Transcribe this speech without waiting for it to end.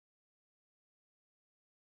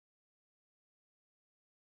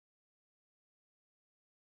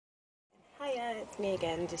Hiya, it's me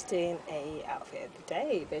again, just doing a outfit of the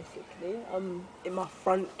day basically. I'm in my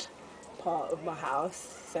front part of my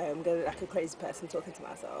house, so I'm going to look like a crazy person talking to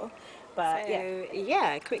myself. But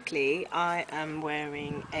yeah, quickly, I am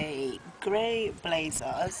wearing a grey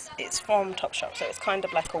blazer. It's from Topshop, so it's kind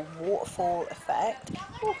of like a waterfall effect.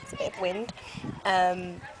 Oh, it's a bit of wind.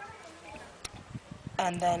 And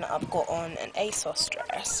then I've got on an ASOS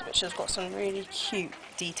dress, which has got some really cute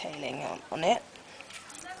detailing on it.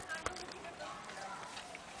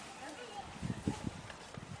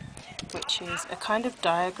 Which is a kind of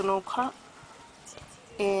diagonal cut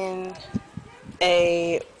in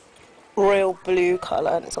a royal blue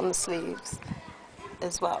colour, and it's on the sleeves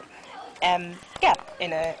as well. Yeah,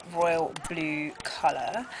 in a royal blue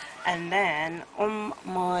colour. And then on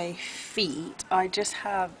my feet I just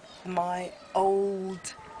have my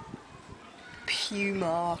old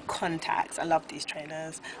Puma contacts. I love these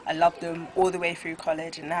trainers. I loved them all the way through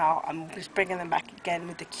college, and now I'm just bringing them back again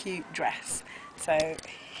with the cute dress. So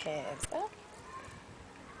here's that.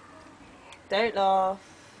 Don't laugh.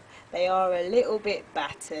 They are a little bit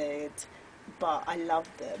battered, but I love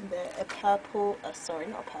them. They're a purple, sorry,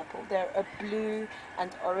 not a purple. They're a blue and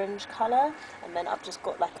orange colour, and then I've just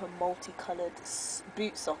got like a multicoloured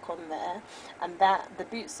boot sock on there. And the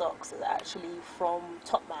boot socks are actually from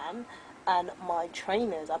Topman. And my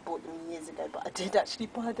trainers, I bought them years ago, but I did actually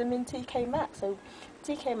buy them in TK Maxx. So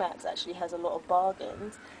TK Maxx actually has a lot of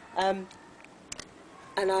bargains.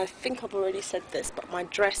 And I think I've already said this, but my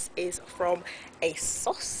dress is from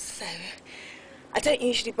ASOS. So I don't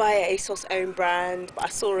usually buy ASOS own brand, but I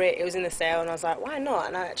saw it was in the sale, and I was like, why not?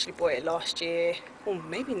 And I actually bought it last year, or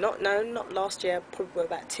maybe not, no, not last year, probably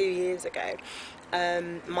about 2 years ago.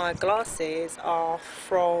 My glasses are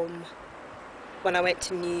from when I went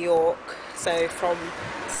to New York, so from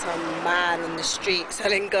some man on the street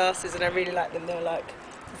selling glasses, and I really like them. They were like,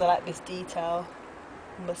 because I like this detail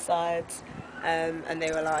on the sides, and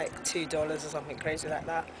they were like $2 or something crazy like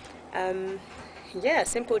that. Yeah,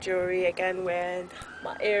 simple jewellery, again wearing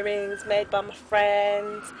my earrings made by my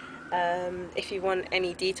friend. If you want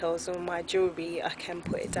any details on my jewellery, I can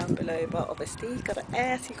put it down below, but obviously you've got to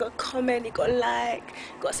ask, you've got to comment, you've got to like,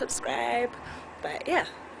 you've got to subscribe. But yeah,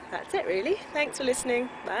 that's it really. Thanks for listening.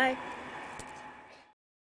 Bye.